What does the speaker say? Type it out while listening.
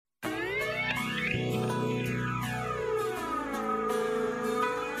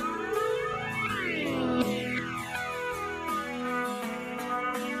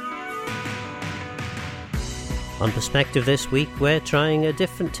On Perspective this week, we're trying a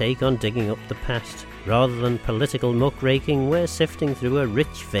different take on digging up the past. Rather than political muckraking, we're sifting through a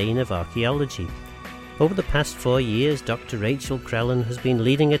rich vein of archaeology. Over the past 4 years, Dr. Rachel Crellin has been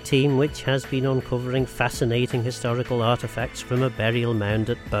leading a team which has been uncovering fascinating historical artefacts from a burial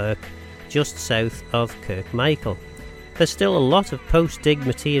mound at Burke, just south of Kirkmichael. There's still a lot of post-dig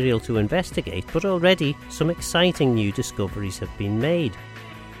material to investigate, but already some exciting new discoveries have been made.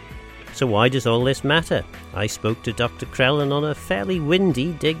 So why does all this matter? I spoke to Dr. Crellin on a fairly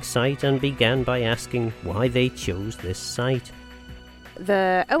windy dig site and began by asking why they chose this site.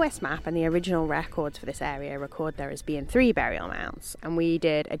 The OS map and the original records for this area record there as being 3 burial mounds, and we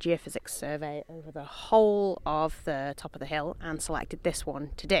did a geophysics survey over the whole of the top of the hill and selected this one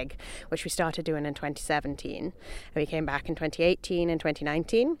to dig, which we started doing in 2017. And we came back in 2018 and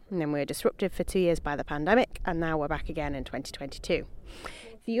 2019, and then we were disrupted for 2 years by the pandemic, and now we're back again in 2022.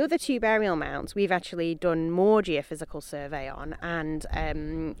 The other 2 burial mounds we've actually done more geophysical survey on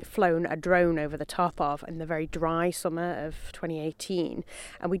and flown a drone over the top of in the very dry summer of 2018.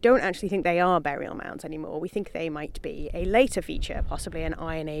 And we don't actually think they are burial mounds anymore. We think they might be a later feature, possibly an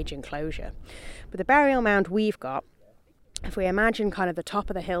Iron Age enclosure. But the burial mound we've got, if we imagine kind of the top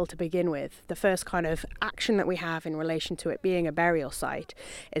of the hill to begin with, the first kind of action that we have in relation to it being a burial site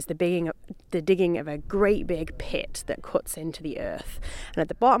is the digging of a great big pit that cuts into the earth. And at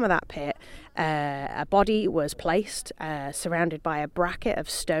the bottom of that pit, a body was placed surrounded by a bracket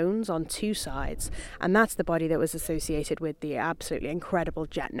of stones on 2 sides, and that's the body that was associated with the absolutely incredible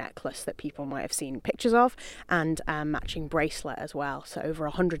jet necklace that people might have seen pictures of, and a matching bracelet as well. So over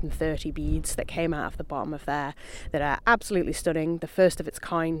 130 beads that came out of the bottom of there that are absolutely stunning, the first of its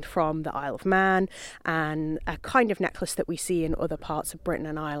kind from the Isle of Man, and a kind of necklace that we see in other parts of Britain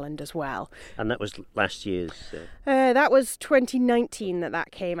and Ireland as well. And that was last year's? That was 2019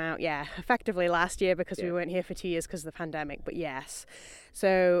 that came out, yeah. Effectively last year because we weren't here for 2 years because of the pandemic, but yes.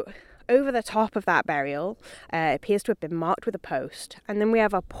 So over the top of that burial appears to have been marked with a post, and then we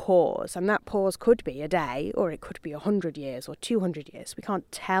have a pause, and that pause could be a day or it could be 100 years or 200 years. We can't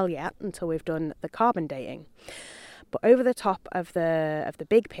tell yet until we've done the carbon dating. But over the top of the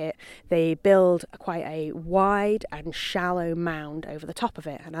big pit, they build quite a wide and shallow mound over the top of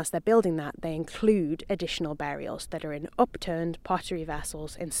it. And as they're building that, they include additional burials that are in upturned pottery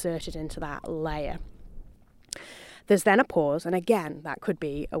vessels inserted into that layer. There's then a pause, and again, that could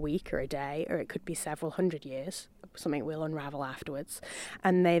be a week or a day, or it could be several hundred years, something we'll unravel afterwards.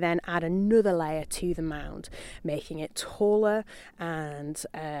 And they then add another layer to the mound, making it taller and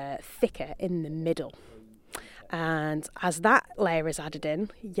thicker in the middle. And as that layer is added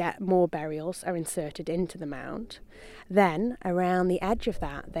in, yet more burials are inserted into the mound. Then, around the edge of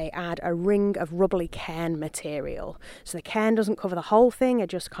that, they add a ring of rubbly cairn material. So the cairn doesn't cover the whole thing, it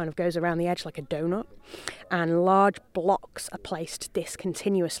just kind of goes around the edge like a donut. And large blocks are placed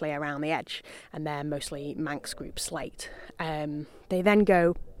discontinuously around the edge, and they're mostly Manx group slate. They then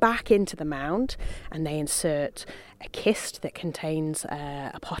go back into the mound and they insert a kist that contains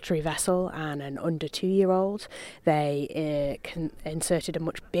a pottery vessel and an under 2-year-old. They inserted a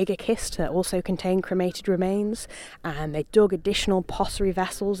much bigger kist that also contained cremated remains, and they dug additional pottery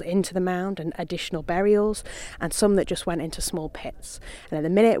vessels into the mound and additional burials, and some that just went into small pits. And at the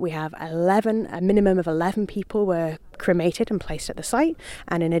minute we have a minimum of 11 people were cremated and placed at the site,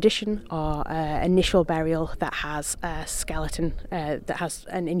 and in addition our initial burial that has a skeleton that has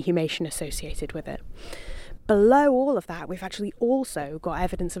an inhumation associated with it. Below all of that, we've actually also got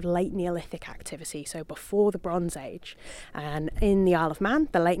evidence of late Neolithic activity, so before the Bronze Age. And in the Isle of Man,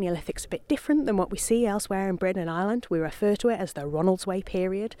 the late Neolithic's a bit different than what we see elsewhere in Britain and Ireland. We refer to it as the Ronaldsway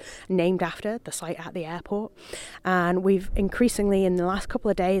period, named after the site at the airport. And we've increasingly, in the last couple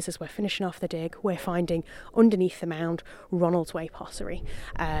of days, as we're finishing off the dig, we're finding underneath the mound Ronaldsway pottery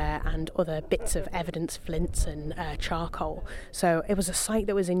and other bits of evidence, flints and charcoal. So it was a site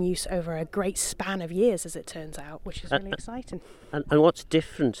that was in use over a great span of years, as it turns out, which is really exciting. And what's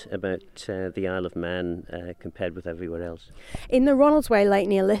different about the Isle of Man compared with everywhere else? In the Ronaldsway Late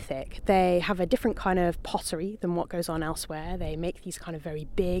Neolithic, they have a different kind of pottery than what goes on elsewhere. They make these kind of very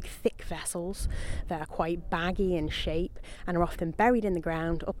big, thick vessels that are quite baggy in shape and are often buried in the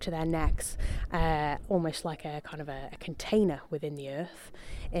ground up to their necks, almost like a kind of a container within the earth.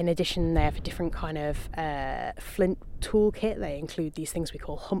 In addition, they have a different kind of flint toolkit. They include these things we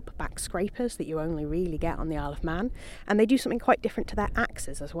call humpback scrapers that you only really get on the Isle of Man, and they do something quite different to their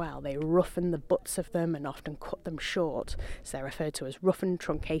axes as well. They roughen the butts of them and often cut them short, so they're referred to as roughened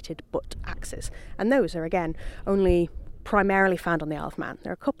truncated butt axes, and those are again only primarily found on the Isle of Man.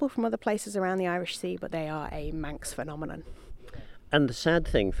 There are a couple from other places around the Irish Sea, but they are a Manx phenomenon. And the sad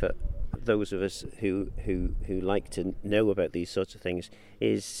thing for those of us who like to know about these sorts of things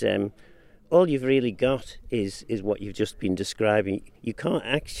is all you've really got is what you've just been describing. You can't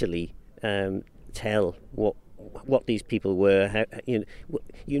actually tell what these people were. How,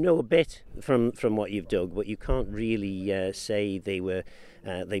 you know a bit from what you've dug, but you can't really say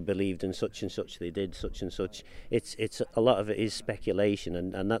they believed in such and such, they did such and such. It's a lot of it is speculation,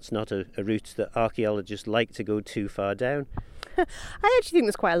 and that's not a route that archaeologists like to go too far down. I actually think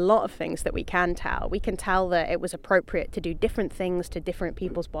there's quite a lot of things that we can tell. We can tell that it was appropriate to do different things to different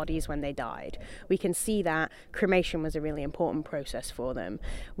people's bodies when they died. We can see that cremation was a really important process for them.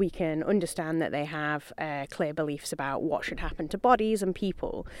 We can understand that they have clear beliefs about what should happen to bodies and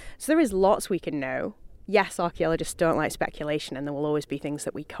people. So there is lots we can know. Yes, archaeologists don't like speculation, and there will always be things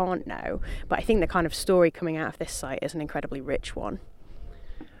that we can't know. But I think the kind of story coming out of this site is an incredibly rich one.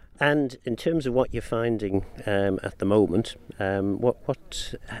 And in terms of what you're finding at the moment,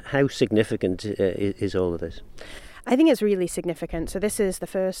 how significant is all of this? I think it's really significant. So this is the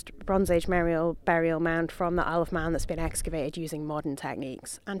first Bronze Age burial mound from the Isle of Man that's been excavated using modern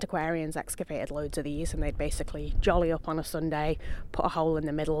techniques. Antiquarians excavated loads of these, and they'd basically jolly up on a Sunday, put a hole in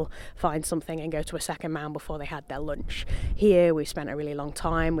the middle, find something and go to a second mound before they had their lunch. Here we've spent a really long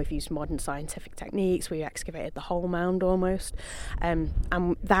time, we've used modern scientific techniques, we excavated the whole mound almost, and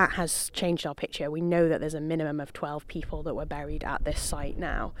that has changed our picture. We know that there's a minimum of 12 people that were buried at this site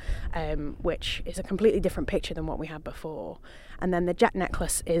now, which is a completely different picture than what we had before. And then the jet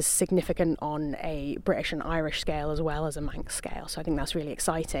necklace is significant on a British and Irish scale as well as a Manx scale, so I think that's really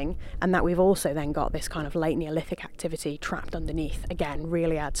exciting. And that we've also then got this kind of late Neolithic activity trapped underneath, again,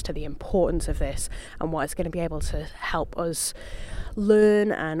 really adds to the importance of this and what it's going to be able to help us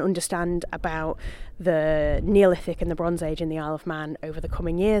learn and understand about the Neolithic and the Bronze Age in the Isle of Man over the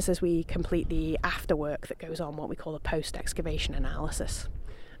coming years as we complete the afterwork that goes on, what we call a post-excavation analysis.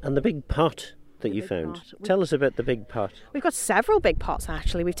 And the big pot that you found. Tell us about the big pot. We've got several big pots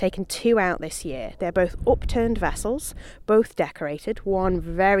actually. We've taken 2 out this year. They're both upturned vessels, both decorated, one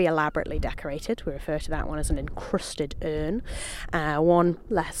very elaborately decorated. We refer to that one as an encrusted urn, one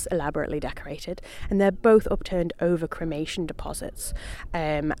less elaborately decorated, and they're both upturned over cremation deposits.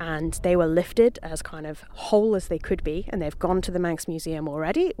 And they were lifted as kind of whole as they could be, and they've gone to the Manx Museum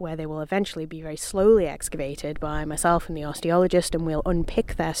already, where they will eventually be very slowly excavated by myself and the osteologist, and we'll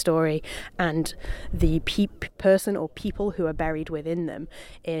unpick their story and the person or people who are buried within them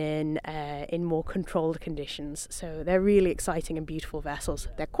in more controlled conditions. So they're really exciting and beautiful vessels.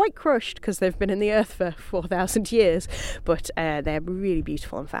 They're quite crushed because they've been in the earth for 4,000 years, but they're really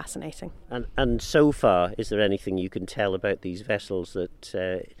beautiful and fascinating. And so far, is there anything you can tell about these vessels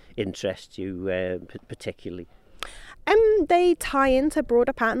that interest you particularly? They tie into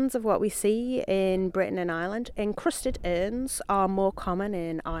broader patterns of what we see in Britain and Ireland. Encrusted urns are more common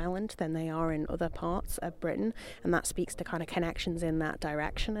in Ireland than they are in other parts of Britain, and that speaks to kind of connections in that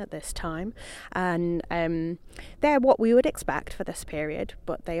direction at this time. And they're what we would expect for this period,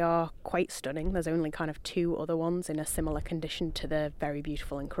 but they are quite stunning. There's only kind of 2 other ones in a similar condition to the very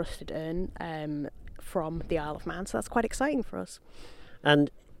beautiful encrusted urn from the Isle of Man, so that's quite exciting for us.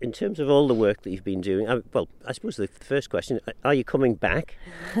 And in terms of all the work that you've been doing, I suppose the first question, are you coming back?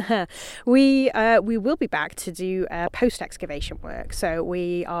 We will be back to do post-excavation work. So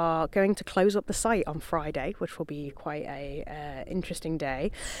we are going to close up the site on Friday, which will be quite a interesting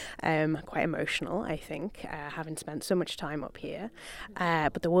day, quite emotional, I think, having spent so much time up here.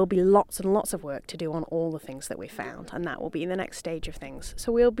 But there will be lots and lots of work to do on all the things that we found, and that will be the next stage of things.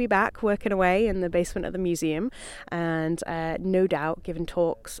 So we'll be back working away in the basement of the museum, and no doubt giving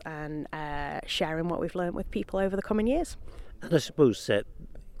talks and sharing what we've learned with people over the coming years. And I suppose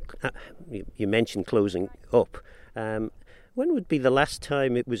you mentioned closing up. When would be the last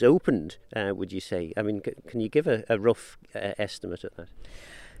time it was opened, would you say? I mean, can you give a rough estimate of that?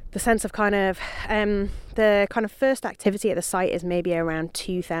 The sense of the first activity at the site is maybe around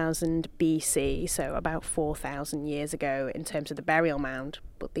 2000 BC, so about 4,000 years ago in terms of the burial mound.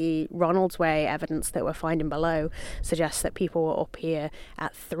 But the Ronald's Way evidence that we're finding below suggests that people were up here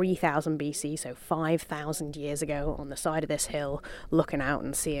at 3000 BC, so 5,000 years ago, on the side of this hill, looking out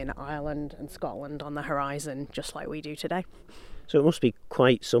and seeing Ireland and Scotland on the horizon, just like we do today. So it must be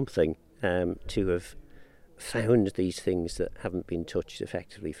quite something to have found these things that haven't been touched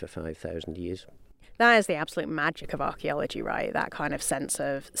effectively for 5,000 years. That is the absolute magic of archaeology, right? That kind of sense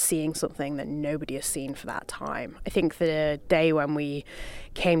of seeing something that nobody has seen for that time. I think the day when we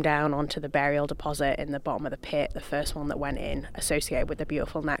came down onto the burial deposit in the bottom of the pit, the first one that went in, associated with the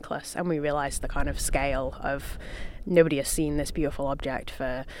beautiful necklace, and we realised the kind of scale of nobody has seen this beautiful object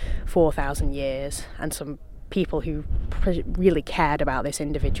for 4,000 years, and some people who really cared about this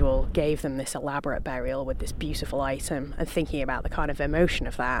individual gave them this elaborate burial with this beautiful item, and thinking about the kind of emotion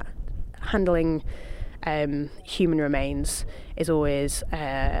of that. Handling human remains is always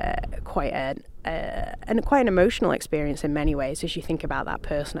quite an emotional experience in many ways, as you think about that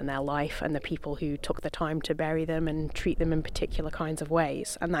person and their life and the people who took the time to bury them and treat them in particular kinds of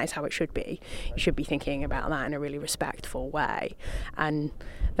ways. And that is how it should be. You should be thinking about that in a really respectful way, and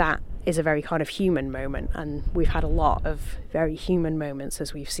that is a very kind of human moment. And we've had a lot of very human moments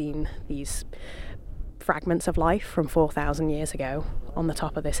as we've seen these fragments of life from 4,000 years ago on the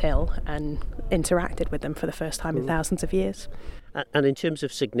top of this hill and interacted with them for the first time in thousands of years. And in terms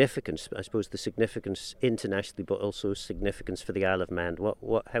of significance, I suppose the significance internationally, but also significance for the Isle of Man,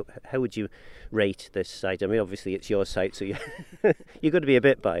 how would you rate this site? I mean, obviously it's your site, so you're going to be a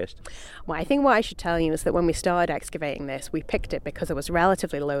bit biased. Well, I think what I should tell you is that when we started excavating this, we picked it because it was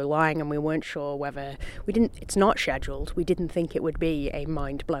relatively low lying, and we weren't sure whether it's not scheduled. We didn't think it would be a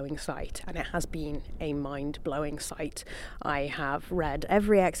mind-blowing site, and it has been a mind-blowing site. I have read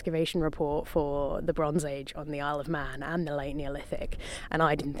every excavation report for the Bronze Age on the Isle of Man and the late Neolithic, and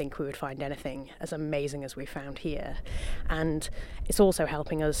I didn't think we would find anything as amazing as we found here. And it's also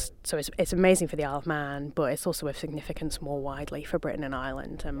helping us, so it's amazing for the Isle of Man, but it's also of significance more widely for Britain and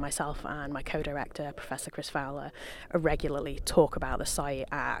Ireland. And myself and my co-director, Professor Chris Fowler, regularly talk about the site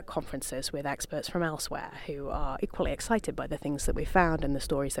at conferences with experts from elsewhere who are equally excited by the things that we found and the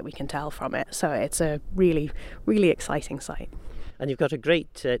stories that we can tell from it. So it's a really, really exciting site. And you've got a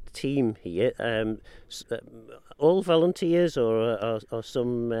great team here, all volunteers or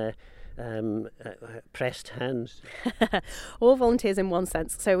some pressed hands? All volunteers in one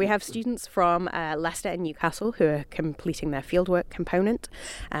sense. So we have students from Leicester and Newcastle who are completing their fieldwork component.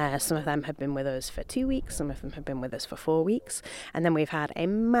 Some of them have been with us for 2 weeks, some of them have been with us for 4 weeks. And then we've had a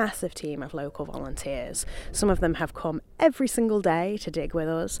massive team of local volunteers. Some of them have come every single day to dig with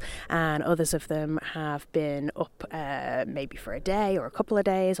us, and others of them have been up maybe for a day or a couple of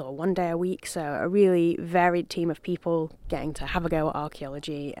days or 1 day a week. So a really varied team of people getting to have a go at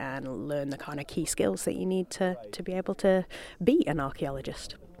archaeology and learn the kind of key skills that you need to be able to be an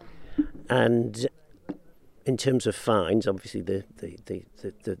archaeologist. And in terms of finds, obviously the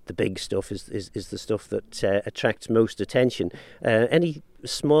big stuff is the stuff that attracts most attention. Any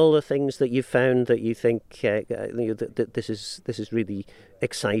smaller things that you've found that you think that this is really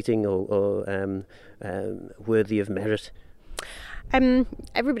exciting or worthy of merit?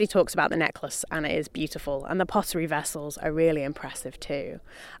 Everybody talks about the necklace, and it is beautiful, and the pottery vessels are really impressive too.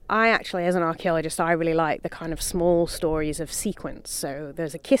 I actually, as an archaeologist, I really like the kind of small stories of sequence. So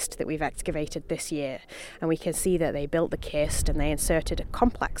there's a kist that we've excavated this year, and we can see that they built the kist and they inserted a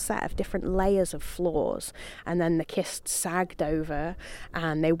complex set of different layers of floors, and then the kist sagged over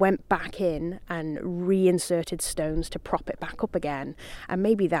and they went back in and reinserted stones to prop it back up again. And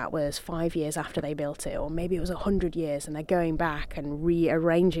maybe that was 5 years after they built it, or maybe it was 100 years, and they're going back and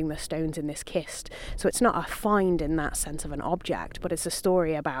rearranging the stones in this kist. So it's not a find in that sense of an object, but it's a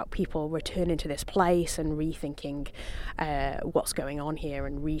story about people returning to this place and rethinking what's going on here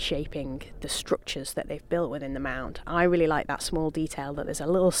and reshaping the structures that they've built within the mound. I really like that small detail that there's a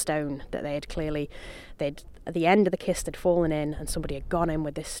little stone that they'd at the end of the kist had fallen in, and somebody had gone in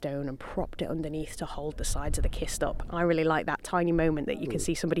with this stone and propped it underneath to hold the sides of the kist up. I really like that tiny moment that you can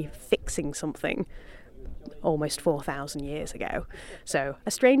see somebody fixing something almost 4,000 years ago. So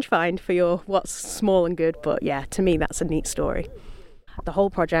a strange find for your what's small and good, but yeah, to me that's a neat story. The whole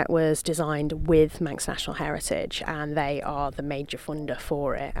project was designed with Manx National Heritage, and they are the major funder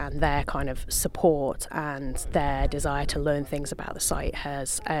for it, and their kind of support and their desire to learn things about the site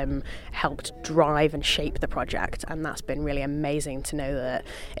has helped drive and shape the project. And that's been really amazing to know that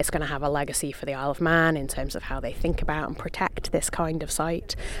it's going to have a legacy for the Isle of Man in terms of how they think about and protect this kind of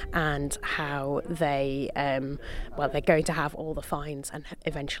site, and how they're going to have all the finds, and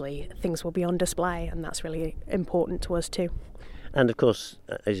eventually things will be on display, and that's really important to us too. And of course,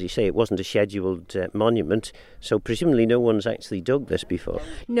 as you say, it wasn't a scheduled monument, so presumably no one's actually dug this before.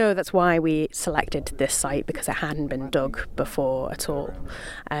 No, that's why we selected this site, because it hadn't been dug before at all.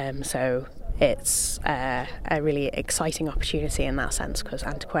 So it's a really exciting opportunity in that sense, because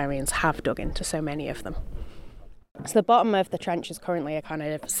antiquarians have dug into so many of them. So the bottom of the trench is currently a kind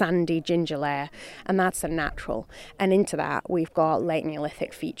of sandy ginger layer, and that's a natural. And into that we've got late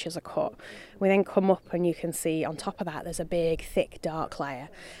Neolithic features are cut. We then come up and you can see on top of that there's a big, thick, dark layer.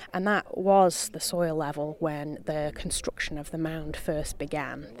 And that was the soil level when the construction of the mound first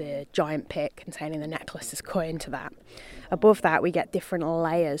began. The giant pit containing the necklace is cut into that. Above that we get different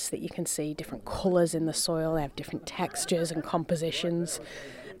layers that you can see, different colours in the soil. They have different textures and compositions.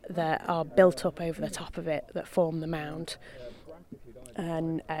 that are built up over the top of it that form the mound.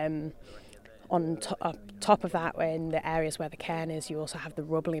 And on top of that, in the areas where the cairn is, you also have the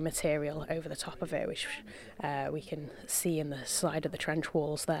rubbly material over the top of it, which we can see in the side of the trench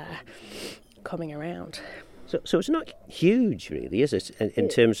walls there coming around. So it's not huge, really, is it, in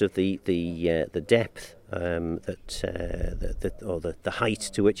terms of the depth or the height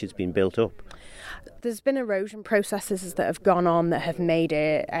to which it's been built up? There's been erosion processes that have gone on that have made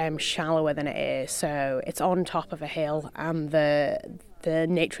it shallower than it is. So it's on top of a hill, and the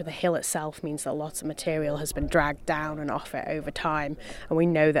nature of the hill itself means that lots of material has been dragged down and off it over time, and we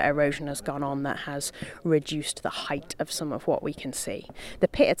know that erosion has gone on that has reduced the height of some of what we can see. The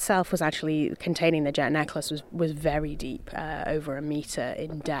pit itself was actually containing the jet necklace was very deep, over 1 metre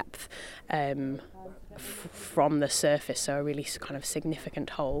in depth. From the surface, so a really kind of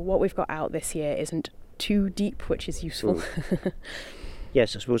significant hole. What we've got out this year isn't too deep, which is useful.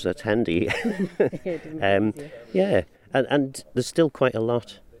 Yes, I suppose that's handy. Yeah, and there's still quite a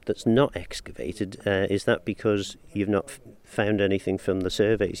lot that's not excavated. Is that because you've not found anything from the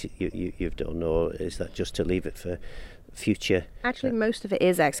surveys you've done, or is that just to leave it for future? Actually, most of it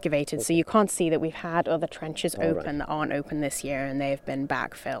is excavated, so you can't see that we've had other trenches open that aren't open this year, and they've been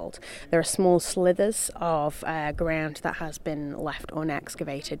backfilled. There are small slithers of ground that has been left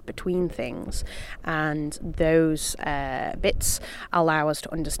unexcavated between things, and those bits allow us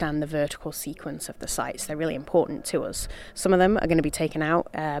to understand the vertical sequence of the sites. They're really important to us. Some of them are going to be taken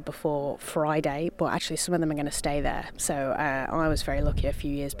out before Friday, but actually some of them are going to stay there. So I was very lucky a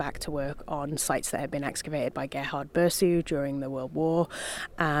few years back to work on sites that had been excavated by Gerhard Bursu during the World War,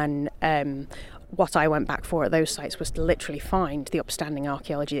 and what I went back for at those sites was to literally find the upstanding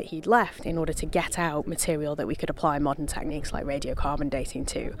archaeology that he'd left in order to get out material that we could apply modern techniques like radiocarbon dating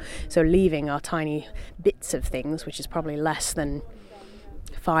to. So leaving our tiny bits of things, which is probably less than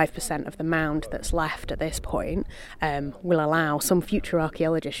 5% of the mound that's left at this point, will allow some future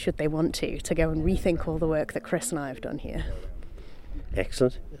archaeologists, should they want to go and rethink all the work that Chris and I have done here.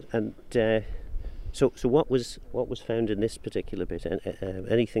 Excellent. And So what was found in this particular bit?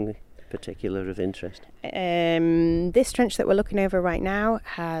 Anything particular of interest? This trench that we're looking over right now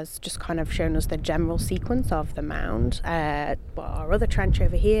has just kind of shown us the general sequence of the mound. Our other trench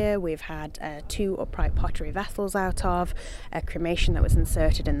over here, we've had 2 upright pottery vessels out of, a cremation that was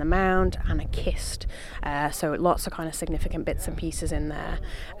inserted in the mound, and a kist. So lots of kind of significant bits and pieces in there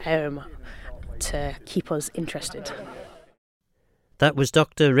to keep us interested. That was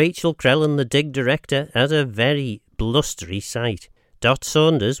Dr. Rachel Crellin, the dig director, at a very blustery site. Dot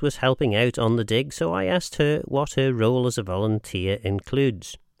Saunders was helping out on the dig, so I asked her what her role as a volunteer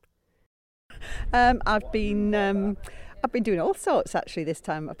includes. I've been doing all sorts actually this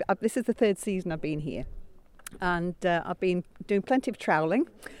time. This is the 3rd season I've been here, and I've been doing plenty of troweling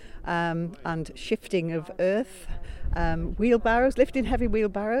and shifting of earth, wheelbarrows, lifting heavy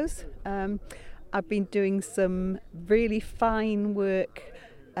wheelbarrows. I've been doing some really fine work,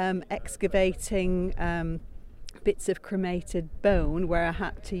 excavating bits of cremated bone where I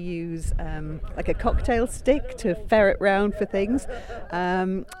had to use like a cocktail stick to ferret round for things.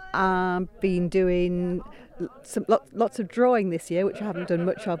 I've been doing lots of drawing this year, which I haven't done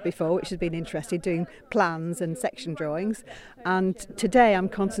much of before, which has been interesting, doing plans and section drawings. And today I'm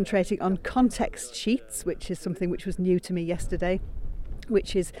concentrating on context sheets, which is something which was new to me yesterday,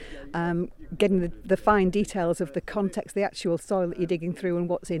 which is getting the fine details of the context, the actual soil that you're digging through and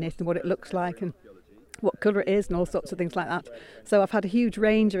what's in it and what it looks like and what colour it is and all sorts of things like that. So I've had a huge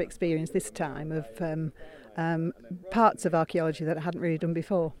range of experience this time of parts of archaeology that I hadn't really done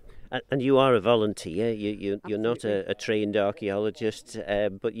before. And you are a volunteer, you're not a trained archaeologist,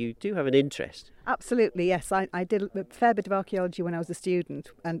 but you do have an interest. Absolutely, yes. I did a fair bit of archaeology when I was a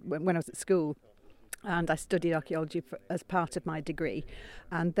student and when I was at school. And I studied archaeology as part of my degree,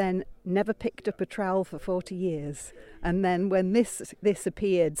 and then never picked up a trowel for 40 years. And then when this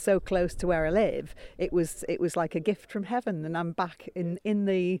appeared so close to where I live, it was like a gift from heaven, and I'm back in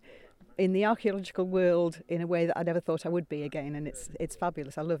the archaeological world in a way that I never thought I would be again, and it's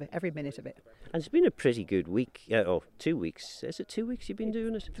fabulous. I love it, every minute of it. And it's been a pretty good week, or 2 weeks. Is it 2 weeks you've been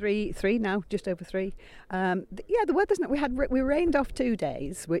doing it? Three now, just over 3. The weather's not. We rained off 2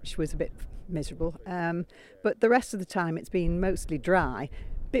 days, which was a bit miserable. But the rest of the time it's been mostly dry.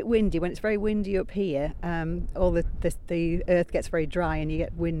 Bit windy. When it's very windy up here, all the earth gets very dry and you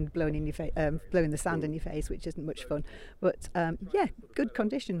get wind blowing in your face, blowing the sand in your face, which isn't much fun. But good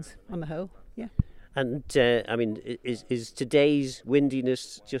conditions on the whole. Yeah. And I mean, is today's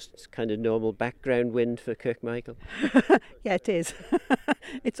windiness just kind of normal background wind for Kirkmichael? Yeah, it is.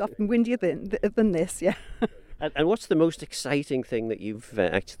 It's often windier than this. Yeah. And what's the most exciting thing that you've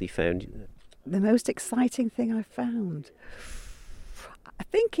actually found? The most exciting thing I found, I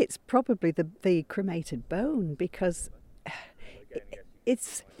think it's probably the cremated bone, because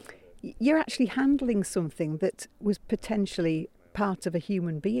you're actually handling something that was potentially part of a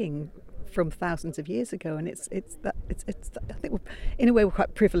human being from thousands of years ago, and it's I think in a way we're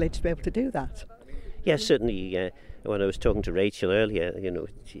quite privileged to be able to do that. Yes, certainly. When I was talking to Rachel earlier,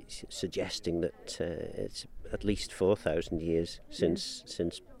 she's suggesting that it's at least 4,000 years since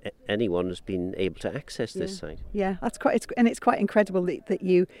anyone has been able to access this site. Yeah, that's it's quite incredible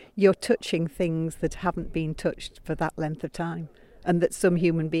that you're touching things that haven't been touched for that length of time, and that some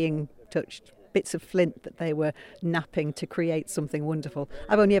human being touched bits of flint that they were napping to create something wonderful.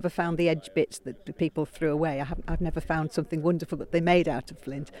 I've only ever found the edge bits that the people threw away. I've never found something wonderful that they made out of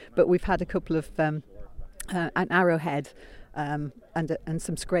flint. But we've had a couple of an arrowhead and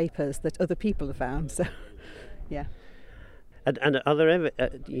some scrapers that other people have found. So, yeah. And are there ever,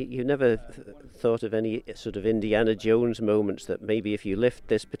 you never thought of any sort of Indiana Jones moments that maybe if you lift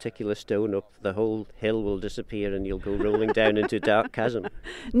this particular stone up, the whole hill will disappear and you'll go rolling down into a dark chasm?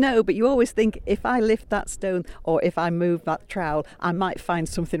 No, but you always think, if I lift that stone or if I move that trowel, I might find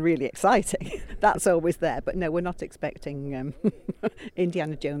something really exciting. That's always there. But no, we're not expecting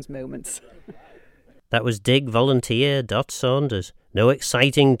Indiana Jones moments. That was Dig volunteer Dot Saunders. No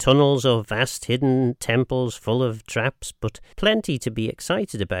exciting tunnels or vast hidden temples full of traps, but plenty to be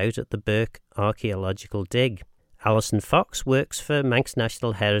excited about at the Burke Archaeological Dig. Alison Fox works for Manx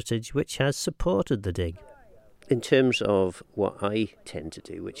National Heritage, which has supported the dig. In terms of what I tend to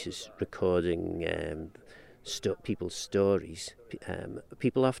do, which is recording people's stories,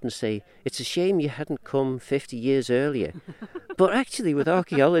 people often say, it's a shame you hadn't come 50 years earlier. But actually with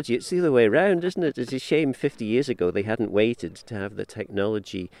archaeology it's the other way around, isn't it? It's a shame 50 years ago they hadn't waited to have the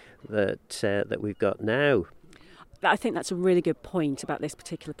technology that we've got now. I think that's a really good point about this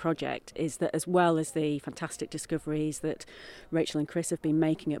particular project, is that as well as the fantastic discoveries that Rachel and Chris have been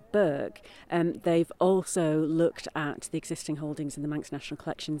making at Burke, they've also looked at the existing holdings in the Manx National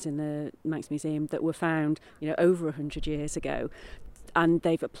Collections in the Manx Museum that were found, over 100 years ago, and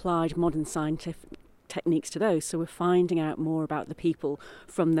they've applied modern scientific techniques to those. So we're finding out more about the people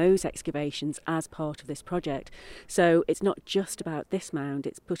from those excavations as part of this project. So it's not just about this mound,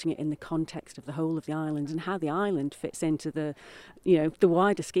 it's putting it in the context of the whole of the island and how the island fits into the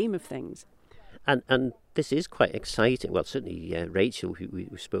wider scheme of things. And this is quite exciting. Well, certainly Rachel, who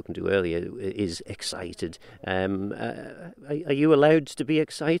we've spoken to earlier, is excited. Are you allowed to be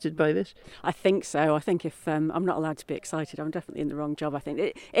excited by this? I think so. I think if I'm not allowed to be excited, I'm definitely in the wrong job. I think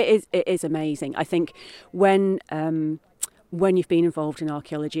it is amazing. I think when you've been involved in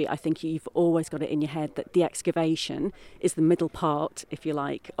archaeology, I think you've always got it in your head that the excavation is the middle part, if you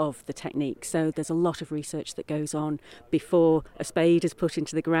like, of the technique. So there's a lot of research that goes on before a spade is put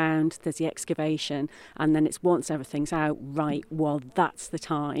into the ground. There's the excavation, and then it's once everything's out, right, well, that's the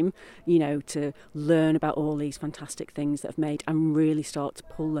time, to learn about all these fantastic things that have made and really start to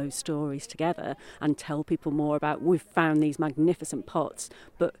pull those stories together and tell people more about, we've found these magnificent pots,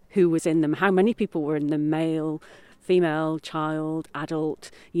 but who was in them? How many people were in them? Male, female, child,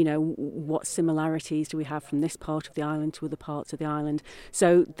 adult, what similarities do we have from this part of the island to other parts of the island?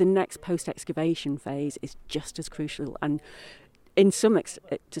 So the next post-excavation phase is just as crucial and to some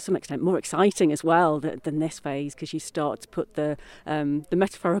extent more exciting as well than this phase, because you start to put the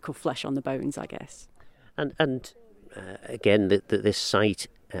metaphorical flesh on the bones, I guess. And again, this site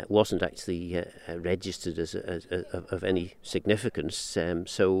wasn't actually registered as of any significance.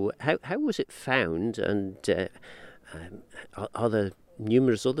 So how was it found? And are there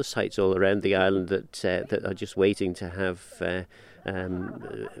numerous other sites all around the island that are just waiting to have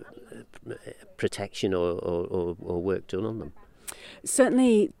protection or work done on them?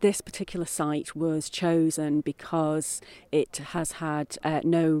 Certainly this particular site was chosen because it has had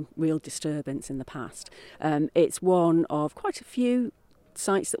no real disturbance in the past. It's one of quite a few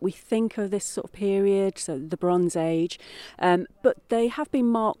sites that we think of this sort of period, so the Bronze Age, but they have been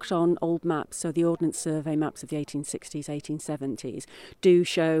marked on old maps. So the Ordnance Survey maps of the 1860s, 1870s do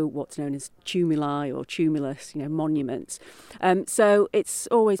show what's known as tumuli or tumulus, monuments. So it's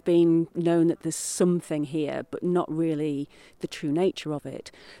always been known that there's something here, but not really the true nature of it.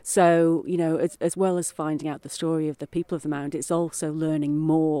 So, as well as finding out the story of the people of the mound, it's also learning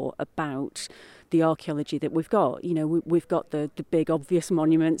more about the archaeology that we've got. We've got the big obvious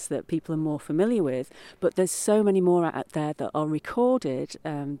monuments that people are more familiar with, but there's so many more out there that are recorded,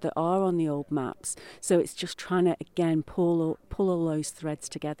 that are on the old maps. So it's just trying to, again, pull all those threads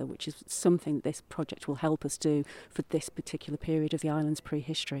together, which is something that this project will help us do for this particular period of the island's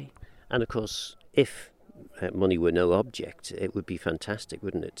prehistory. And of course, if money were no object, it would be fantastic,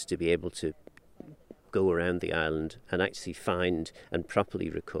 wouldn't it, to be able to go around the island and actually find and properly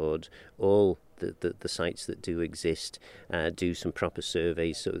record all the sites that do exist, do some proper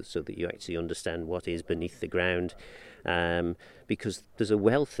surveys so that you actually understand what is beneath the ground, because there's a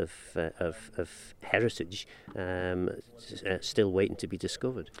wealth of heritage still waiting to be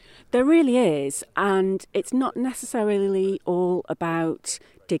discovered. There really is, and it's not necessarily all about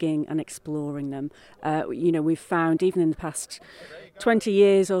digging and exploring them. We've found, even in the past 20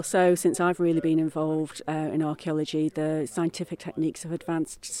 years or so since I've really been involved in archaeology, the scientific techniques have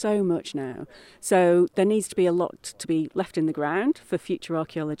advanced so much now. So there needs to be a lot to be left in the ground for future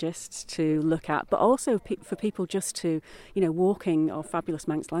archaeologists to look at, but also for people just to, walking our fabulous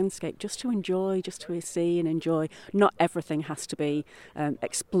Manx landscape, just to enjoy, just to see and enjoy. Not everything has to be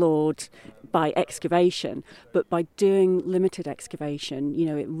explored by excavation, but by doing limited excavation,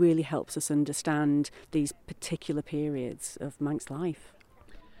 it really helps us understand these particular periods of Manx life.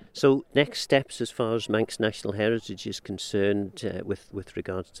 So next steps as far as Manx National Heritage is concerned with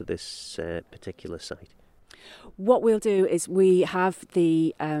regards to this particular site? What we'll do is we have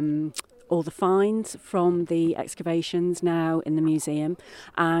the all the finds from the excavations now in the museum,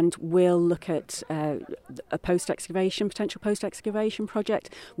 and we'll look at a potential post-excavation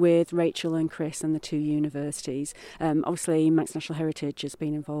project with Rachel and Chris and the two universities. Obviously, Manx National Heritage has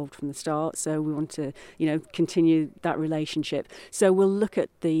been involved from the start, so we want to, continue that relationship. So we'll look at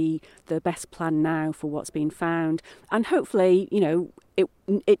the best plan now for what's been found, and hopefully,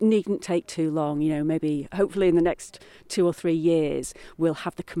 it needn't take too long, maybe hopefully in the next 2 or 3 years we'll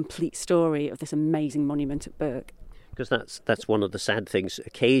have the complete story of this amazing monument at Burke. Because that's one of the sad things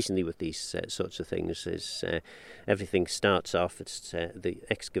occasionally with these sorts of things is everything starts off, the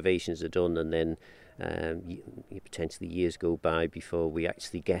excavations are done, and then potentially years go by before we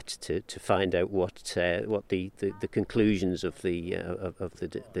actually get to find out what the conclusions of the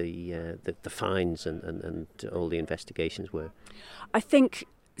finds and all the investigations were. I think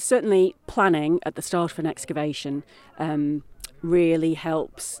certainly planning at the start of an excavation really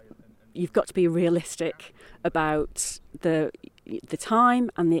helps. You've got to be realistic about the time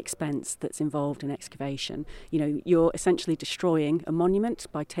and the expense that's involved in excavation. You're essentially destroying a monument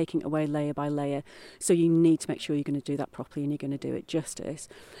by taking it away layer by layer, so you need to make sure you're going to do that properly and you're going to do it justice.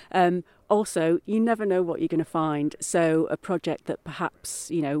 Also, you never know what you're going to find, so a project that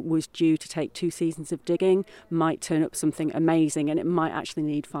perhaps was due to take 2 seasons of digging might turn up something amazing, and it might actually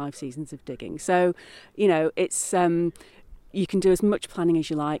need 5 seasons of digging. So it's you can do as much planning as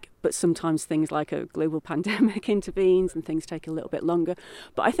you like, but sometimes things like a global pandemic intervenes and things take a little bit longer.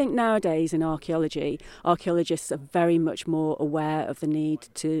 But I think nowadays in archaeology, archaeologists are very much more aware of the need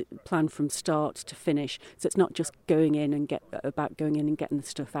to plan from start to finish. So it's not just going in and getting the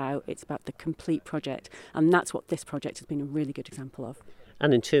stuff out, it's about the complete project. And that's what this project has been a really good example of.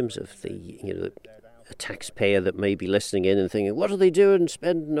 And in terms of a taxpayer that may be listening in and thinking, what are they doing,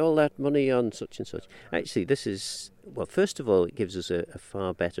 spending all that money on such and such? Actually, this is, first of all, it gives us a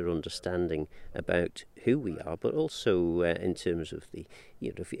far better understanding about who we are, but also in terms of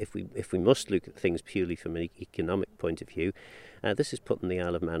if we must look at things purely from an economic point of view, this is putting the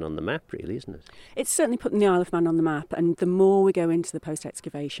Isle of Man on the map, really, isn't it? It's certainly putting the Isle of Man on the map, and the more we go into the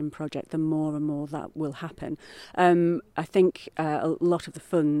post-excavation project, the more and more that will happen. I think a lot of the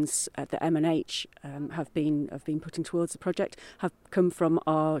funds that M&H have been putting towards the project have come from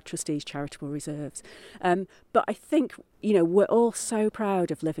our trustees' charitable reserves. But I think, we're all so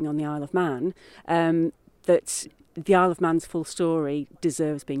proud of living on the Isle of Man that the Isle of Man's full story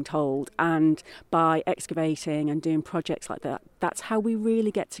deserves being told, and by excavating and doing projects like that, that's how we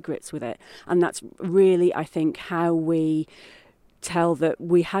really get to grips with it. And that's really, I think, how we tell that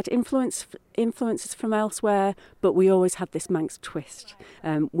we had influences from elsewhere, but we always had this Manx twist.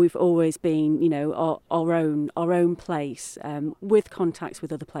 We've always been, our own place, with contacts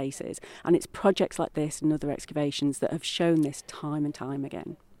with other places, and it's projects like this and other excavations that have shown this time and time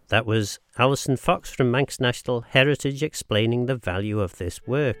again. That was Alison Fox from Manx National Heritage explaining the value of this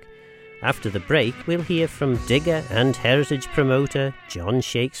work. After the break, we'll hear from digger and heritage promoter John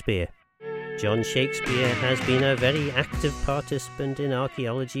Shakespeare. John Shakespeare has been a very active participant in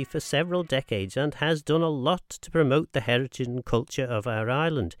archaeology for several decades and has done a lot to promote the heritage and culture of our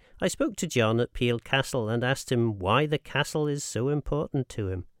island. I spoke to John at Peel Castle and asked him why the castle is so important to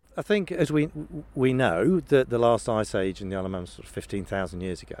him. I think, as we know, that the last ice age in the Isle of Man was sort of 15,000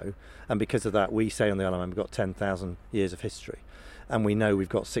 years ago, and because of that we say on the Isle of Man we've got 10,000 years of history, and we know we've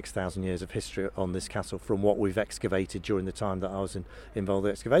got 6,000 years of history on this castle from what we've excavated during the time that I was involved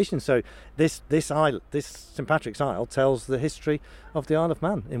in excavation. So this St Patrick's Isle tells the history of the Isle of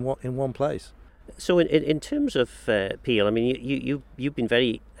Man in one place. So in terms of Peel, I mean, you've been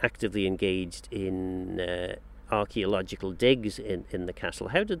very actively engaged in archaeological digs in the castle.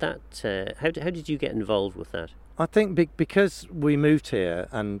 How did that? How did you get involved with that? I think because we moved here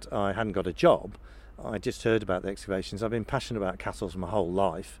and I hadn't got a job, I just heard about the excavations. I've been passionate about castles my whole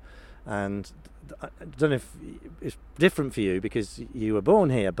life, and I don't know if it's different for you because you were born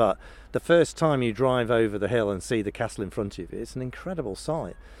here, but the first time you drive over the hill and see the castle in front of you, it's an incredible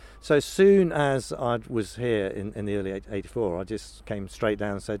sight. So as soon as I was here in the early 84, I just came straight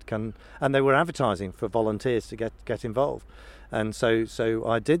down and said, and they were advertising for volunteers to get involved. And so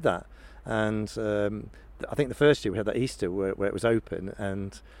I did that. And I think the first year we had that Easter where it was open,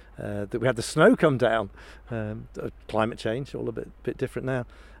 and that we had the snow come down. Climate change, all a bit different now.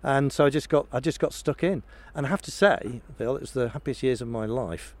 And so I just got stuck in. And I have to say, Phil, it was the happiest years of my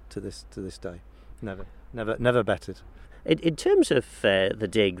life to this day. Never bettered. In terms of the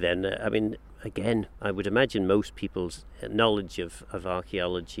dig, then, I mean, again, I would imagine most people's knowledge of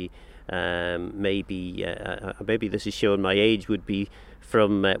archaeology, maybe this is showing my age, would be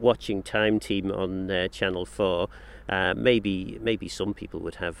from watching Time Team on Channel 4. Maybe some people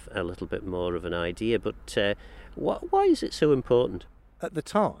would have a little bit more of an idea, but why is it so important? At the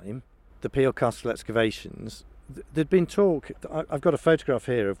time, the Peel Castle excavations, there'd been talk. I've got a photograph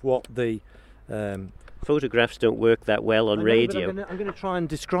here of what the photographs don't work that well on radio. I'm going to try and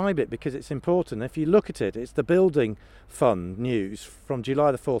describe it because it's important. If you look at it, it's the Building Fund news from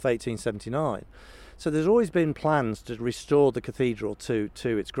July the 4th, 1879. So there's always been plans to restore the cathedral to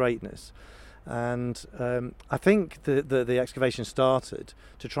its greatness. And I think the excavation started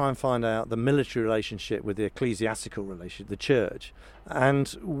to try and find out the military relationship with the ecclesiastical relationship, the church. And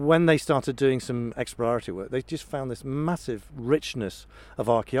when they started doing some exploratory work, they just found this massive richness of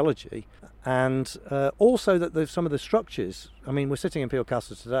archaeology, and also that some of the structures. I mean, we're sitting in Peel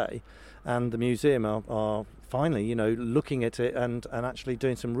Castle today, and the museum are finally, looking at it and actually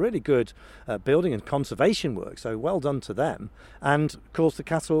doing some really good building and conservation work. So well done to them. And of course, the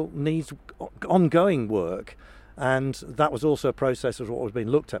castle needs ongoing work, and that was also a process of what was being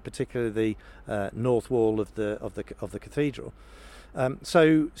looked at, particularly the north wall of the cathedral.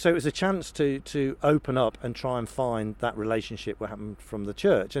 So it was a chance to open up and try and find that relationship what happened from the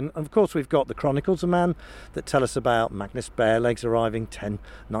church. And of course we've got the Chronicles of Man that tell us about Magnus Barelegs arriving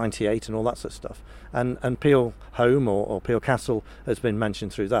 1098 and all that sort of stuff. And Peel Home or Peel Castle has been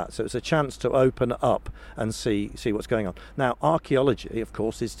mentioned through that. So it's a chance to open up and see what's going on. Now archaeology, of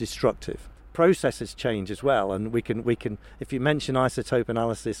course, is destructive. Processes change as well, and we can if you mention isotope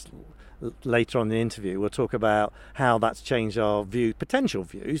analysis later on in the interview, we'll talk about how that's changed our potential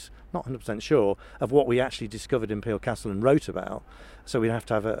views, not 100% sure, of what we actually discovered in Peel Castle and wrote about. So we have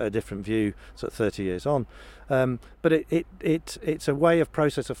to have a different view sort of 30 years on. But it's a way of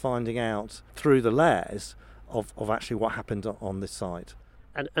process of finding out through the layers of actually what happened on this site.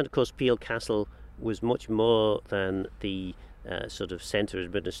 And of course Peel Castle was much more than the sort of centre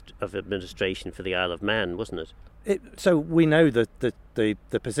of administration for the Isle of Man, wasn't it? So we know that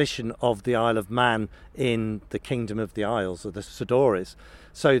the position of the Isle of Man in the Kingdom of the Isles, or the Sodores.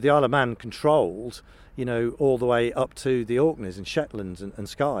 So the Isle of Man controlled, all the way up to the Orkneys and Shetlands and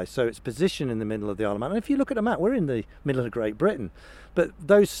Skye. So its position in the middle of the Isle of Man. And if you look at a map, we're in the middle of Great Britain. But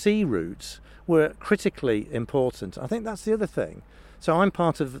those sea routes were critically important. I think that's the other thing. So I'm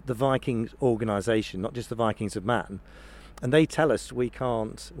part of the Vikings organisation, not just the Vikings of Man. And they tell us we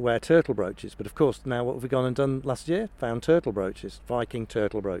can't wear turtle brooches. But of course, now what have we gone and done last year? Found turtle brooches, Viking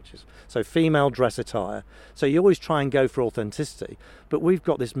turtle brooches. So female dress attire. So you always try and go for authenticity. But we've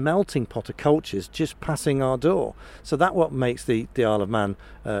got this melting pot of cultures just passing our door. So that's what makes the Isle of Man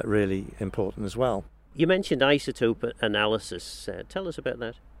really important as well. You mentioned isotope analysis. Tell us about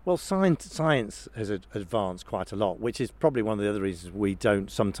that. Well, science has advanced quite a lot, which is probably one of the other reasons we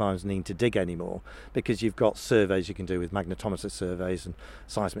don't sometimes need to dig anymore, because you've got surveys you can do with magnetometer surveys and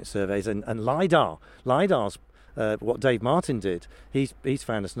seismic surveys and LiDAR. LiDAR's what Dave Martin did. He's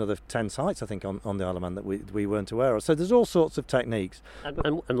found us another 10 sites, I think, on the Isle of Man that we weren't aware of. So there's all sorts of techniques.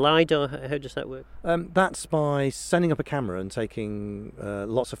 And LiDAR, how does that work? That's by sending up a camera and taking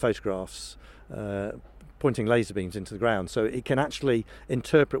lots of photographs, pointing laser beams into the ground, so it can actually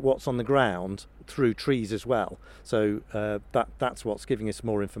interpret what's on the ground through trees as well. So that's what's giving us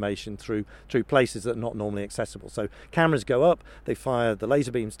more information through places that are not normally accessible. So cameras go up, they fire the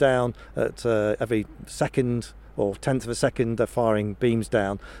laser beams down at every second or tenth of a second. They're firing beams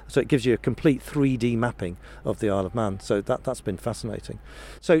down, so it gives you a complete 3D mapping of the Isle of Man. So that's been fascinating.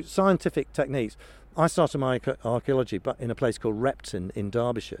 So scientific techniques. I started my archaeology in a place called Repton in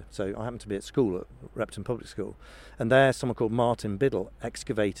Derbyshire. So I happened to be at school at Repton Public School, and there someone called Martin Biddle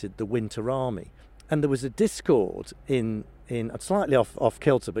excavated the Winter Army. And there was a discord in slightly off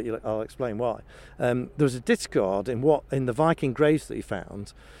kilter, but I'll explain why. There was a discord in the Viking graves that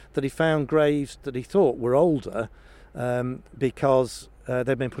he found graves that he thought were older because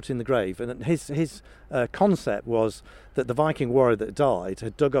they'd been put in the grave. And his concept was that the Viking warrior that died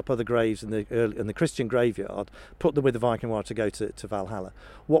had dug up other graves in the Christian graveyard, put them with the Viking warrior to go to Valhalla.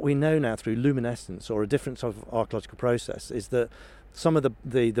 What we know now through luminescence, or a different sort of archaeological process, is that some of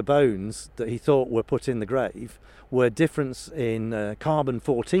the bones that he thought were put in the grave were difference in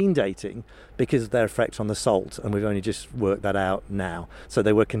carbon-14 dating because of their effect on the salt, and we've only just worked that out now. So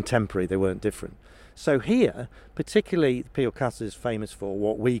they were contemporary, they weren't different. So here, particularly Peel Castle is famous for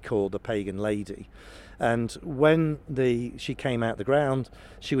what we call the pagan lady. And when she came out the ground,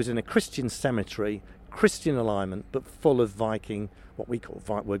 she was in a Christian cemetery, Christian alignment, but full of Viking, what we call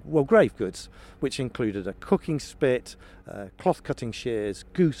grave goods, which included a cooking spit, cloth cutting shears,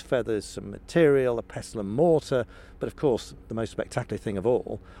 goose feathers, some material, a pestle and mortar. But of course, the most spectacular thing of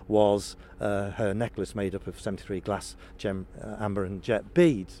all was her necklace made up of 73 glass, gem, amber and jet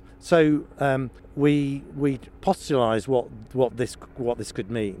beads. So we postularised what this could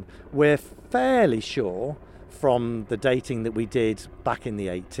mean. We're fairly sure from the dating that we did back in the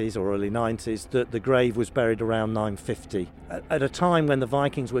 80s or early 90s that the grave was buried around 950 at a time when the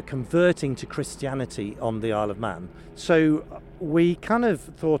Vikings were converting to Christianity on the Isle of Man. So we kind of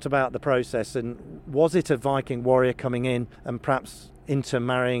thought about the process, and was it a Viking warrior coming in and perhaps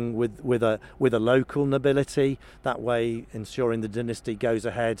intermarrying with a local nobility, that way ensuring the dynasty goes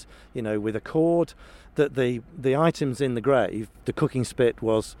ahead, with accord, that the items in the grave, the cooking spit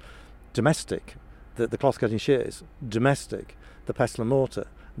was domestic, the cloth cutting shears, domestic, the pestle and mortar,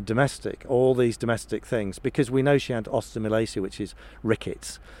 domestic, all these domestic things, because we know she had osteomalacia, which is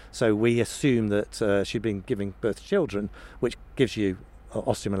rickets. So we assume that she'd been giving birth to children, which gives you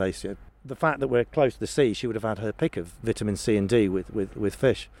osteomalacia. The fact that we're close to the sea, she would have had her pick of vitamin C and D with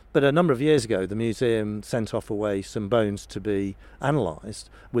fish. But a number of years ago, the museum sent off away some bones to be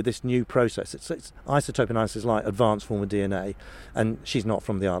analysed with this new process. It's isotope analysis, like advanced form of DNA, and she's not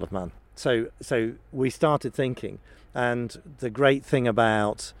from the Isle of Man. So we started thinking, and the great thing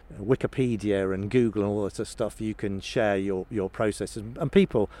about Wikipedia and Google and all that sort of stuff, you can share your processes, and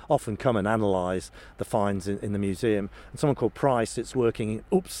people often come and analyse the finds in the museum. And someone called Price, it's working in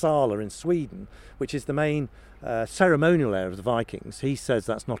Uppsala in Sweden, which is the main ceremonial area of the Vikings. He says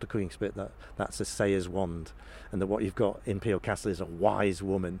that's not a cooking spit, that's a sayer's wand, and that what you've got in Peel Castle is a wise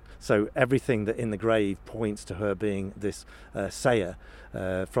woman. So everything that in the grave points to her being this sayer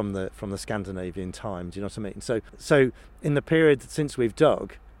from the Scandinavian time. Do you know what I mean? So in the period since we've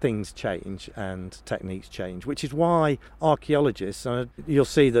dug, things change and techniques change, which is why archaeologists, you'll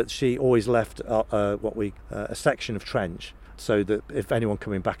see that she always left a section of trench, so that if anyone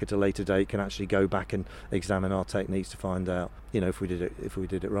coming back at a later date can actually go back and examine our techniques to find out, if we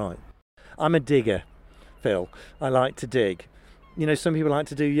did it right. I'm a digger, Phil. I like to dig. Some people like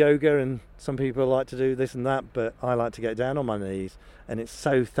to do yoga and some people like to do this and that, but I like to get down on my knees, and it's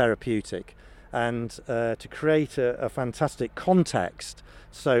so therapeutic. And to create a fantastic context,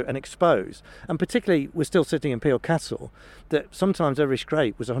 and expose. And particularly, we're still sitting in Peel Castle, that sometimes every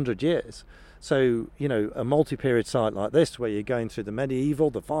scrape was 100 years. So, a multi-period site like this, where you're going through the medieval,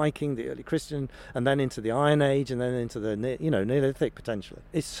 the Viking, the early Christian, and then into the Iron Age, and then into the Neolithic potentially.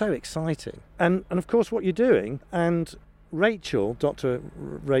 It's so exciting. And of course, what you're doing, and Dr.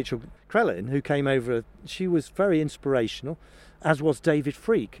 Rachel Krellin, who came over, she was very inspirational, as was David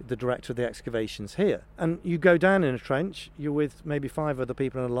Freak, the director of the excavations here. And you go down in a trench, you're with maybe 5 other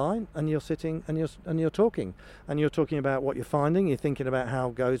people in a line, and you're sitting and you're talking. And you're talking about what you're finding, you're thinking about how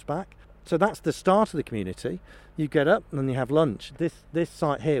it goes back. So that's the start of the community. You get up and then you have lunch. This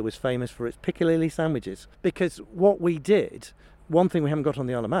site here was famous for its piccalilli sandwiches, because what we did, one thing we haven't got on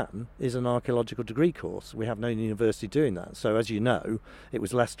the Isle of Man is an archaeological degree course. We have no university doing that. So as you know, it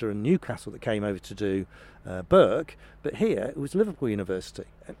was Leicester and Newcastle that came over to do Burke, but here it was Liverpool University.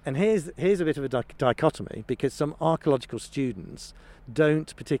 And here's a bit of a dichotomy, because some archaeological students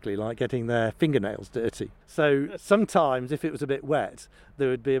don't particularly like getting their fingernails dirty. So sometimes, if it was a bit wet, there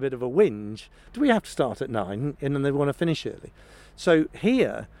would be a bit of a whinge. Do we have to start at 9? And then they want to finish early. So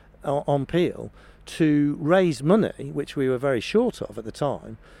here on Peel, to raise money, which we were very short of at the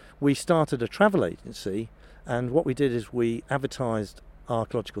time, we started a travel agency, and what we did is we advertised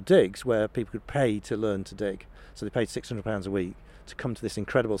archaeological digs where people could pay to learn to dig. So they paid £600 a week to come to this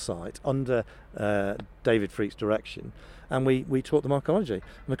incredible site under David Freak's direction, and we taught them archaeology.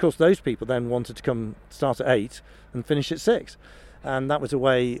 And of course those people then wanted to come start at 8 and finish at 6, and that was a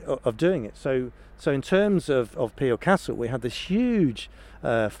way of doing it. So in terms of Peel Castle, we had this huge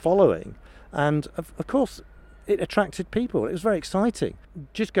following, and of course it attracted people. It was very exciting.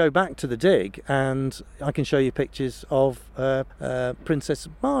 Just go back to the dig and I can show you pictures of Princess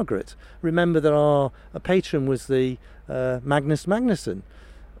Margaret. Remember that our patron was the Magnus Magnusson.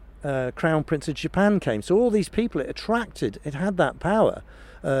 Crown Prince of Japan came. So all these people, it had that power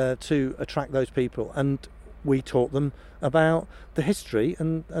to attract those people, and we taught them about the history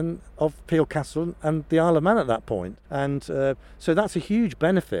and of Peel Castle and the Isle of Man at that point. And so that's a huge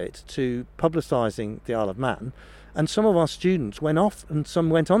benefit to publicising the Isle of Man. And some of our students went off and some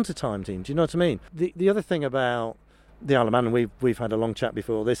went on to Time Team. Do you know what I mean? The other thing about the Isle of Man, and we've had a long chat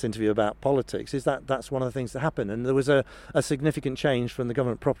before this interview about politics, is that's one of the things that happened. And there was a significant change from the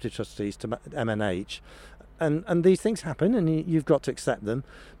Government Property Trustees to MNH. And these things happen, and you've got to accept them.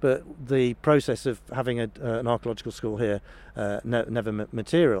 But the process of having an archaeological school here never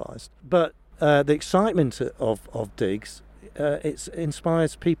materialised. But the excitement of digs, it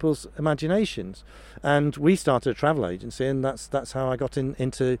inspires people's imaginations. And we started a travel agency, and that's how I got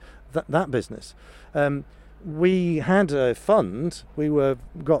into that business. We had a fund. We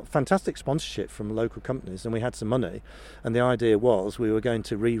got fantastic sponsorship from local companies, and we had some money. And the idea was we were going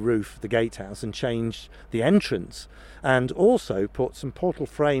to re-roof the gatehouse and change the entrance, and also put some portal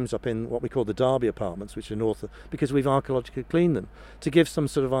frames up in what we call the Derby apartments, which are north of, because we've archaeologically cleaned them, to give some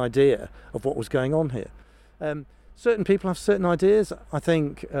sort of idea of what was going on here. Certain people have certain ideas. I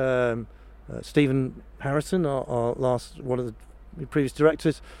think Stephen Harrison, our last one of the previous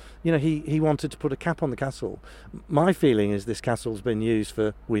directors, he wanted to put a cap on the castle. My feeling is this castle's been used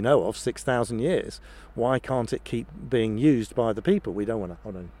for, we know of, 6,000 years. Why can't it keep being used by the people? We don't want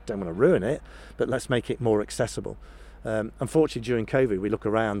to ruin it, but let's make it more accessible. Unfortunately, during COVID, we look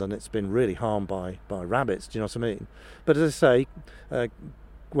around and it's been really harmed by rabbits. Do you know what I mean? But as I say,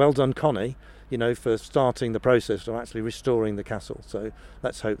 well done, Connie, for starting the process of actually restoring the castle. So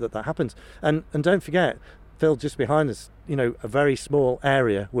let's hope that happens. And don't forget, Phil, just behind us, a very small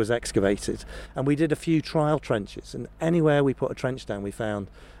area was excavated, and we did a few trial trenches, and anywhere we put a trench down we found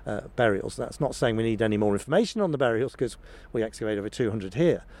burials. That's not saying we need any more information on the burials, because we excavated over 200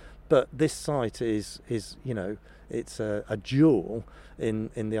 here, but this site is it's a jewel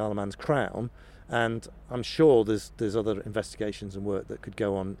in the Isle of Man's crown, and I'm sure there's other investigations and work that could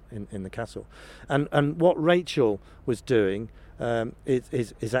go on in the castle. And what Rachel was doing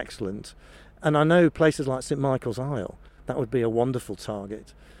is excellent. And I know places like St Michael's Isle, that would be a wonderful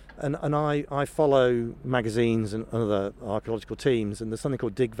target. And I follow magazines and other archaeological teams, and there's something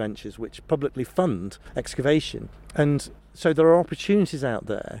called Dig Ventures, which publicly fund excavation. And so there are opportunities out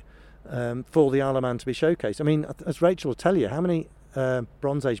there for the Isle of Man to be showcased. I mean, as Rachel will tell you, how many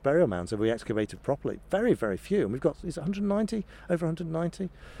Bronze Age burial mounds have we excavated properly? Very, very few. And we've got, is it 190? Over 190?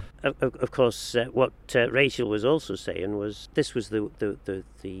 Of course, what Rachel was also saying was this was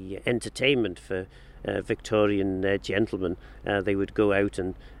the entertainment for Victorian gentlemen. They would go out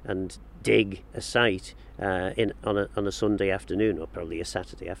and dig a site on a Sunday afternoon, or probably a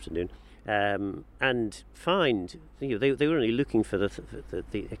Saturday afternoon, and find, they were only looking for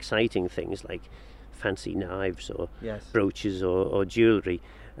the exciting things like fancy knives or brooches or jewellery,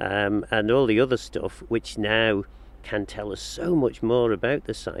 and all the other stuff which now can tell us so much more about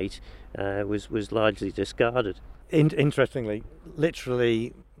the site, was largely discarded. Interestingly,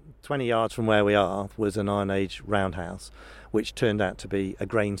 literally 20 yards from where we are was an Iron Age roundhouse, which turned out to be a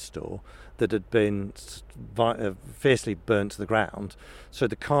grain store that had been fiercely burnt to the ground. So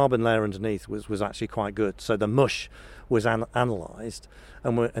the carbon layer underneath was actually quite good. So the mush was analysed,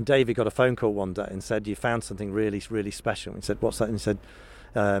 and David got a phone call one day and said, "You found something really, really special." And he said, "What's that?" And he said,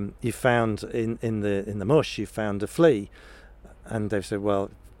 "You found in the mush, you found a flea." And Dave said, "Well,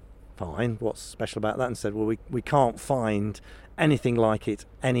 fine. What's special about that?" And said, "Well, we can't find anything like it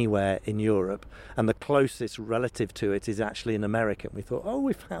anywhere in Europe, and the closest relative to it is actually in America." We thought, oh,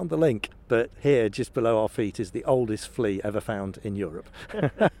 we found the link. But here, just below our feet, is the oldest flea ever found in Europe.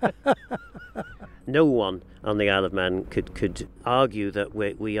 No one on the Isle of Man could argue that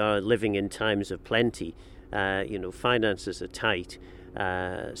we are living in times of plenty. Finances are tight.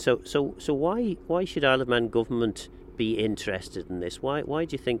 So why should Isle of Man government be interested in this? Why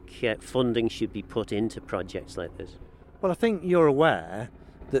do you think funding should be put into projects like this? Well, I think you're aware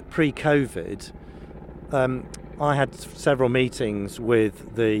that pre-COVID, I had several meetings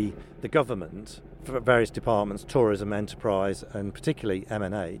with the government for various departments, tourism, enterprise, and particularly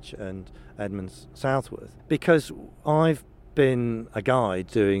MNH and Edmonds Southworth, because I've been a guide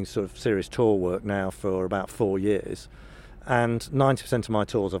doing sort of serious tour work now for about 4 years, and 90% of my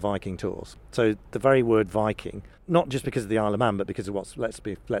tours are Viking tours. So the very word Viking, not just because of the Isle of Man, but because of what's, let's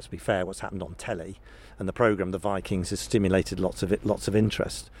be fair, what's happened on telly, and the programme The Vikings has stimulated lots of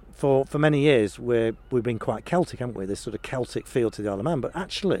interest. For many years, we've been quite Celtic, haven't we? This sort of Celtic feel to the Isle of Man. But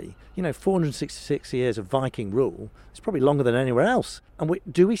actually, 466 years of Viking rule is probably longer than anywhere else. And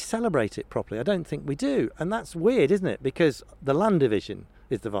do we celebrate it properly? I don't think we do. And that's weird, isn't it? Because the land division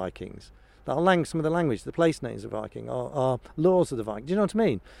is the Vikings. Some of the language, the place names are Viking, our laws are the Viking. Do you know what I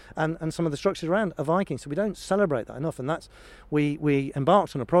mean? And some of the structures around are Viking. So we don't celebrate that enough. And that's we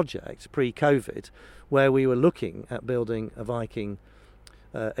embarked on a project pre-COVID where we were looking at building a Viking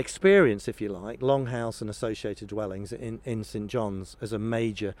experience, if you like, longhouse and associated dwellings in St John's as a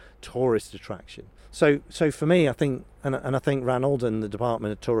major tourist attraction. So for me, I think, and I think Ranald and the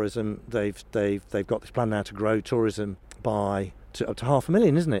Department of Tourism, they've got this plan now to grow tourism by up to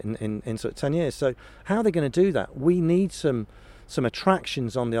 500,000, isn't it, in sort of 10 years. So how are they going to do that? We need some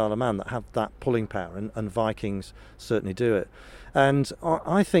attractions on the Isle of Man that have that pulling power, and Vikings certainly do it. And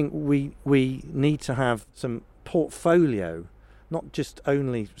I think we need to have some portfolio, not just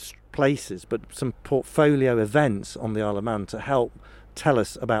only places, but some portfolio events on the Isle of Man to help tell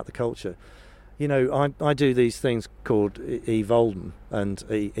us about the culture. I do these things called Evolden and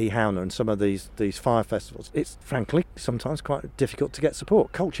Howner and some of these fire festivals. It's frankly sometimes quite difficult to get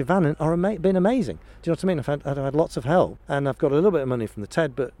support. Culture Van are been amazing. Do you know what I mean? I've had lots of help, and I've got a little bit of money from the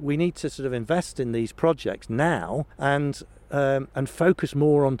TED, but we need to sort of invest in these projects now and focus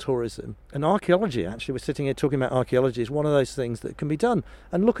more on tourism. And archaeology, actually, we're sitting here talking about archaeology, is one of those things that can be done.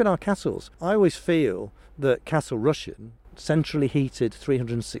 And look at our castles. I always feel that Castle Rushen, centrally heated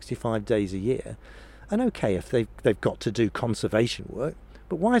 365 days a year, and okay if they've got to do conservation work,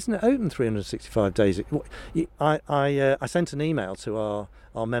 but why isn't it open 365 days? I sent an email to our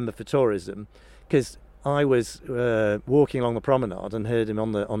member for tourism because I was walking along the promenade and heard him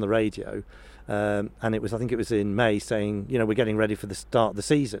on the radio, and I think it was in May, saying, we're getting ready for the start of the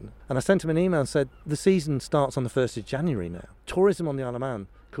season. And I sent him an email and said, the season starts on the 1st of January now. Tourism on the Isle of Man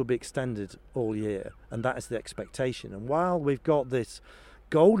could be extended all year, and that is the expectation. And while we've got this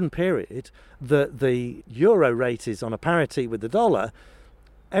golden period that the euro rate is on a parity with the dollar,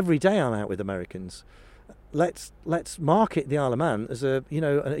 every day I'm out with Americans. Let's market the Isle of Man as a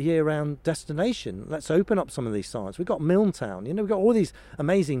year-round destination. Let's open up some of these sites. We've got Milltown, we've got all these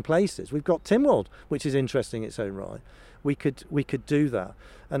amazing places. We've got Tynwald, which is interesting in its own right. We could do that.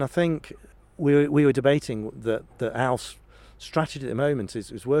 And I think we were debating that Alf's strategy at the moment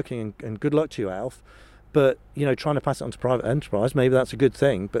is working, and good luck to you, Alf. But trying to pass it on to private enterprise, maybe that's a good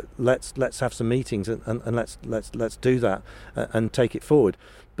thing. But let's have some meetings and let's do that and take it forward.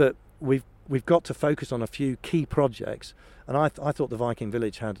 But we've got to focus on a few key projects, and I thought the Viking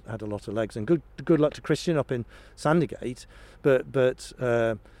Village had a lot of legs. And good luck to Christian up in Sandygate. But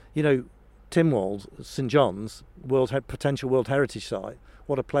Tynwald, St John's, potential World Heritage Site.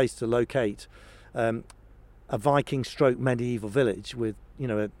 What a place to locate a Viking stroke medieval village with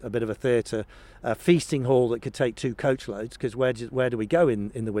a bit of a theatre, a feasting hall that could take 2 coachloads, because where do we go in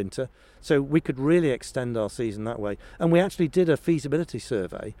the winter? So we could really extend our season that way. And we actually did a feasibility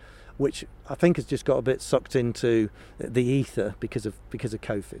survey, which I think has just got a bit sucked into the ether because of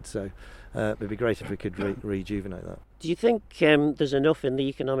COVID. So it'd be great if we could rejuvenate that. Do you think there's enough in the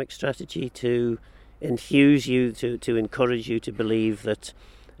economic strategy to enthuse you, to encourage you to believe that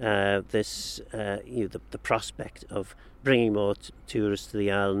the prospect of bringing more tourists to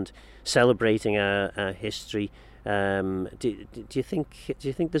the island, celebrating our history, do you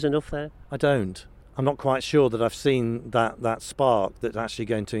think there's enough there? I don't. I'm not quite sure that I've seen that spark that's actually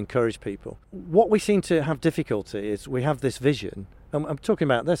going to encourage people. What we seem to have difficulty is we have this vision. I'm talking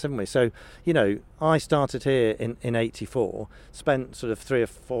about this, haven't we? So, I started here in 84, spent sort of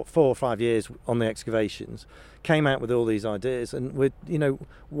 4 or 5 years on the excavations, came out with all these ideas, and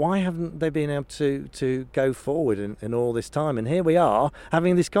why haven't they been able to go forward in all this time? And here we are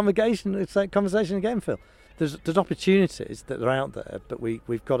having this conversation again, Phil. There's opportunities that are out there, but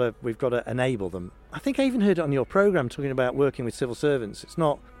we've got to enable them. I think I even heard it on your programme talking about working with civil servants. It's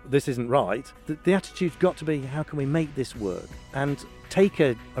not, this isn't right. The attitude's got to be, how can we make this work and take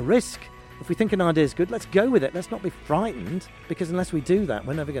a risk? If we think an idea is good, let's go with it. Let's not be frightened, because unless we do that,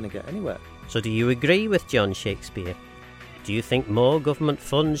 we're never going to get anywhere. So do you agree with John Shakespeare? Do you think more government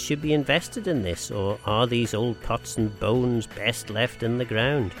funds should be invested in this, or are these old pots and bones best left in the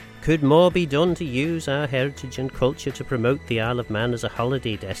ground? Could more be done to use our heritage and culture to promote the Isle of Man as a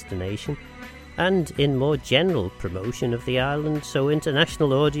holiday destination, and in more general promotion of the island, so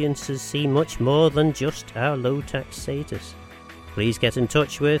international audiences see much more than just our low tax status? please get in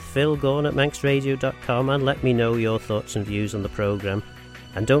touch with Phil Gorn at manxradio.com and let me know your thoughts and views on the programme.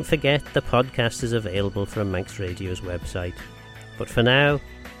 And don't forget, the podcast is available from Manx Radio's website. But for now,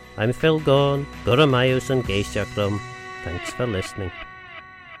 I'm Phil Gorn, Gura Mayus and Geisha Crum. Thanks for listening.